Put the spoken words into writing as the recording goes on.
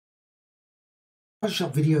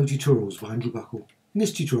Photoshop video tutorials by Andrew Buckle. In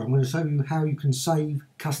this tutorial I'm going to show you how you can save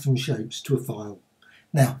custom shapes to a file.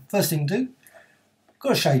 Now, first thing to do, I've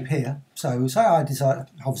got a shape here. So say I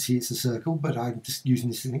decide, obviously it's a circle, but I'm just using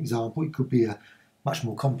this as an example. It could be a much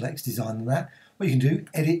more complex design than that. What you can do,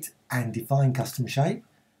 edit and define custom shape.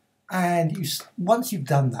 And once you've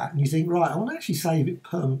done that and you think, right, I want to actually save it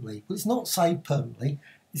permanently. Well, it's not saved permanently.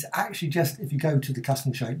 It's actually just, if you go to the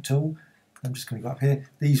custom shape tool, I'm just going to go up here.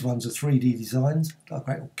 These ones are 3D designs, like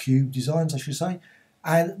great cube designs, I should say.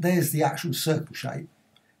 And there's the actual circle shape.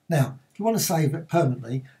 Now, if you want to save it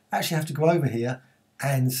permanently, you actually have to go over here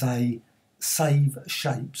and say Save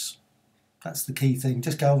Shapes. That's the key thing.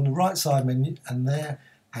 Just go on the right side menu and there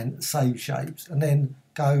and Save Shapes. And then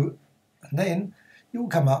go, and then you'll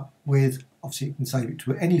come up with, obviously you can save it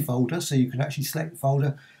to any folder, so you can actually select the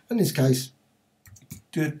folder. In this case,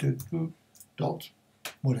 dot,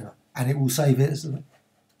 whatever. And it will save it as a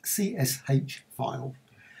CSH file.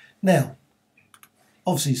 Now,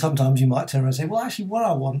 obviously sometimes you might turn around and say, well actually what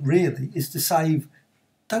I want really is to save,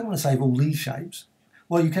 don't want to save all these shapes.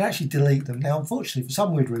 Well, you can actually delete them. Now unfortunately for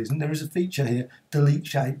some weird reason there is a feature here, delete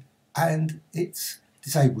shape, and it's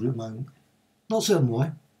disabled at the moment. Not certain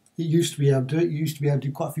why. It used to be able to do it, you used to be able to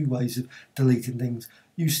do quite a few ways of deleting things.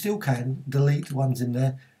 You still can delete the ones in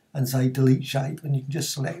there and say delete shape, and you can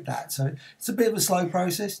just select that. So it's a bit of a slow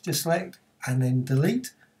process, just select and then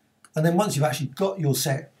delete. And then once you've actually got your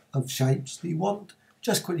set of shapes that you want,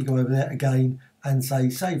 just quickly go over there again and say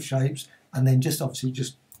save shapes, and then just obviously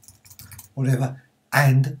just whatever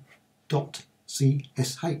and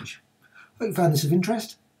 .csh. Hope you found this of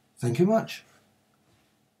interest. Thank you much.